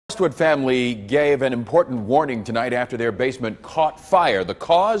Westwood family gave an important warning tonight after their basement caught fire. The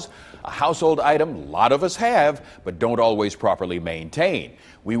cause? A household item a lot of us have, but don't always properly maintain.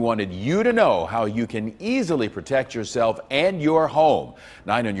 We wanted you to know how you can easily protect yourself and your home.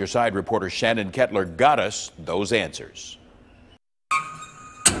 9 on Your Side reporter Shannon Kettler got us those answers.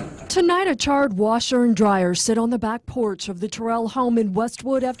 Tonight, a charred washer and dryer sit on the back porch of the Terrell home in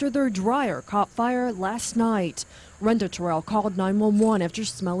Westwood after their dryer caught fire last night. Renda Terrell called 911 after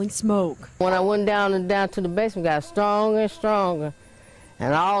smelling smoke. When I went down to the basement, it got stronger and stronger.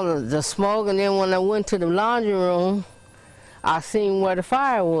 And all the smoke, and then when I went to the laundry room, I seen where the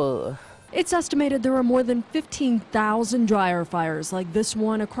fire was. It's estimated there are more than 15,000 dryer fires like this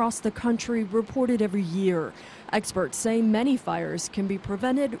one across the country reported every year. Experts say many fires can be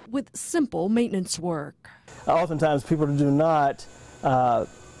prevented with simple maintenance work. Oftentimes people do not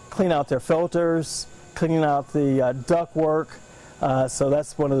clean out their filters, cleaning out the duct work, so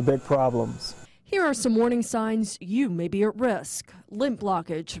that's one of the big problems. Here are some warning signs you may be at risk. Lint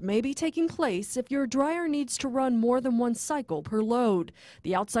blockage may be taking place if your dryer needs to run more than one cycle per load.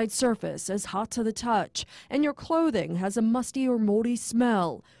 The outside surface is hot to the touch, and your clothing has a musty or moldy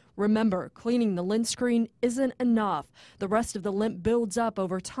smell. Remember, cleaning the lint screen isn't enough. The rest of the lint builds up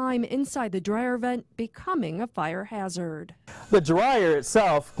over time inside the dryer vent, becoming a fire hazard. The dryer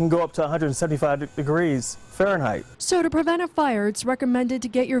itself can go up to 175 degrees Fahrenheit. So to prevent a fire, it's recommended to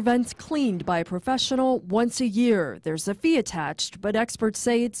get your vents cleaned by a professional once a year. There's a fee attached, but experts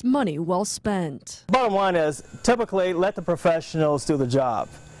say it's money well spent. Bottom line is, typically let the professionals do the job,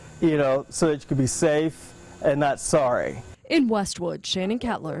 so that you can be safe and not sorry. In Westwood, Shannon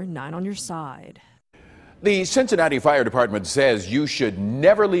Kettler, 9 on Your Side. The Cincinnati Fire Department says you should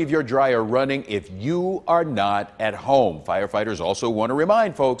never leave your dryer running if you are not at home. Firefighters also want to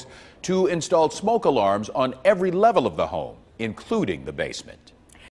remind folks to install smoke alarms on every level of the home, including the basement.